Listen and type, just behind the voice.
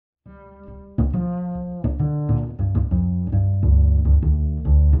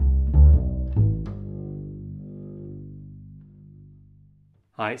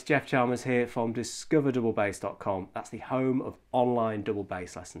Hi, it's Jeff Chalmers here from discoverdouble-bass.com. That's the home of online double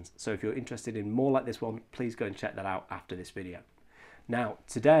bass lessons. So if you're interested in more like this one, please go and check that out after this video. Now,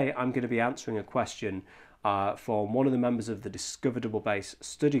 today I'm going to be answering a question from one of the members of the Discover Double Bass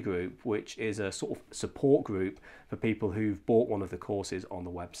study group, which is a sort of support group for people who've bought one of the courses on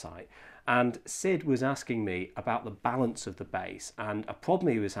the website. And Sid was asking me about the balance of the bass and a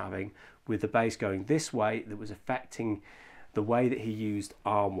problem he was having with the bass going this way that was affecting the way that he used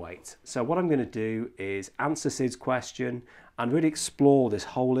arm weight. So what I'm going to do is answer Sid's question and really explore this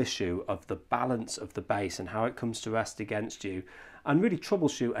whole issue of the balance of the bass and how it comes to rest against you, and really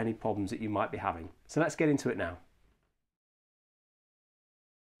troubleshoot any problems that you might be having. So let's get into it now.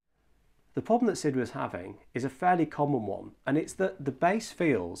 The problem that Sid was having is a fairly common one, and it's that the bass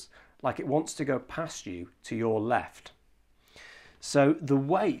feels like it wants to go past you to your left. So the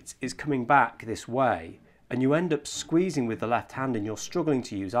weight is coming back this way, and you end up squeezing with the left hand and you're struggling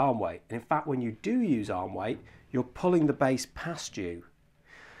to use arm weight. And in fact, when you do use arm weight, you're pulling the bass past you.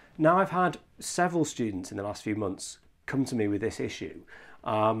 Now, I've had several students in the last few months come to me with this issue.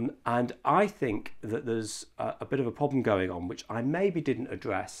 And I think that there's a bit of a problem going on, which I maybe didn't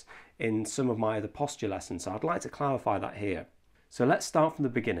address in some of my other posture lessons. So I'd like to clarify that here. So let's start from the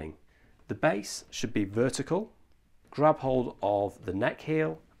beginning. The bass should be vertical, grab hold of the neck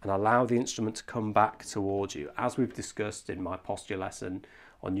heel, and allow the instrument to come back towards you, as we've discussed in my posture lesson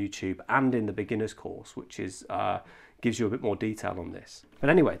on YouTube and in the beginner's course, which is gives you a bit more detail on this. But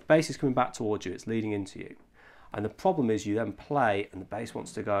anyway, the bass is coming back towards you, it's leading into you. And the problem is you then play and the bass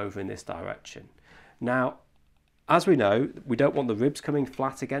wants to go over in this direction. Now, as we know, we don't want the ribs coming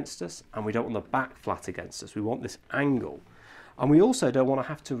flat against us and we don't want the back flat against us. We want this angle. And we also don't want to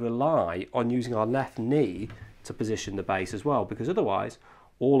have to rely on using our left knee to position the bass as well, because otherwise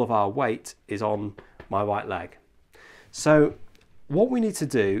all of our weight is on my right leg. So what we need to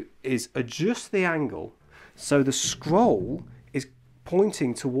do is adjust the angle so the scroll is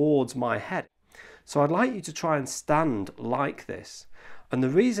pointing towards my head. So I'd like you to try and stand like this. And the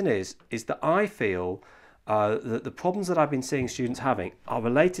reason is that I feel that the problems that I've been seeing students having are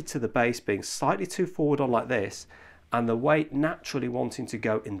related to the bass being slightly too forward on like this and the weight naturally wanting to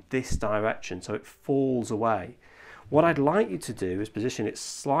go in this direction, so it falls away. What I'd like you to do is position it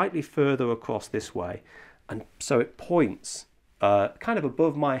slightly further across this way, and so it points kind of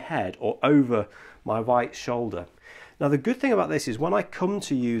above my head or over my right shoulder. Now the good thing about this is when I come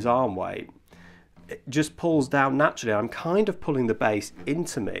to use arm weight, it just pulls down naturally. I'm kind of pulling the bass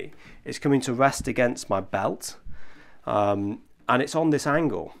into me. It's coming to rest against my belt, and it's on this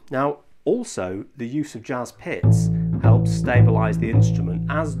angle. Now also the use of jazz pits helps stabilize the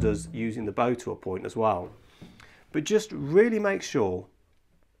instrument, as does using the bow to a point as well. But just really make sure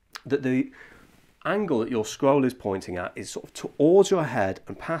that the angle that your scroll is pointing at is sort of towards your head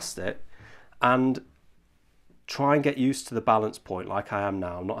and past it, and try and get used to the balance point like I am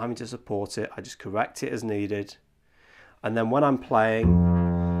now. I'm not having to support it, I just correct it as needed. And then when I'm playing,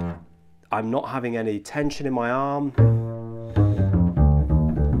 I'm not having any tension in my arm.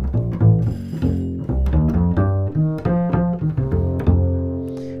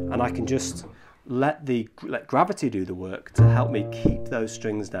 And I can just let gravity do the work to help me keep those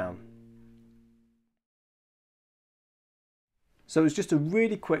strings down. So it was just a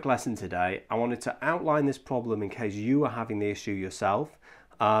really quick lesson today. I wanted to outline this problem in case you are having the issue yourself.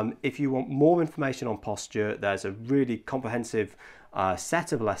 If you want more information on posture, there's a really comprehensive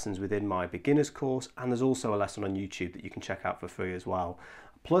set of lessons within my beginner's course, and there's also a lesson on YouTube that you can check out for free as well.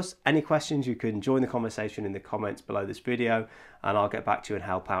 Plus, any questions, you can join the conversation in the comments below this video and I'll get back to you and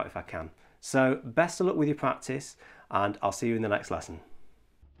help out if I can. So best of luck with your practice, and I'll see you in the next lesson.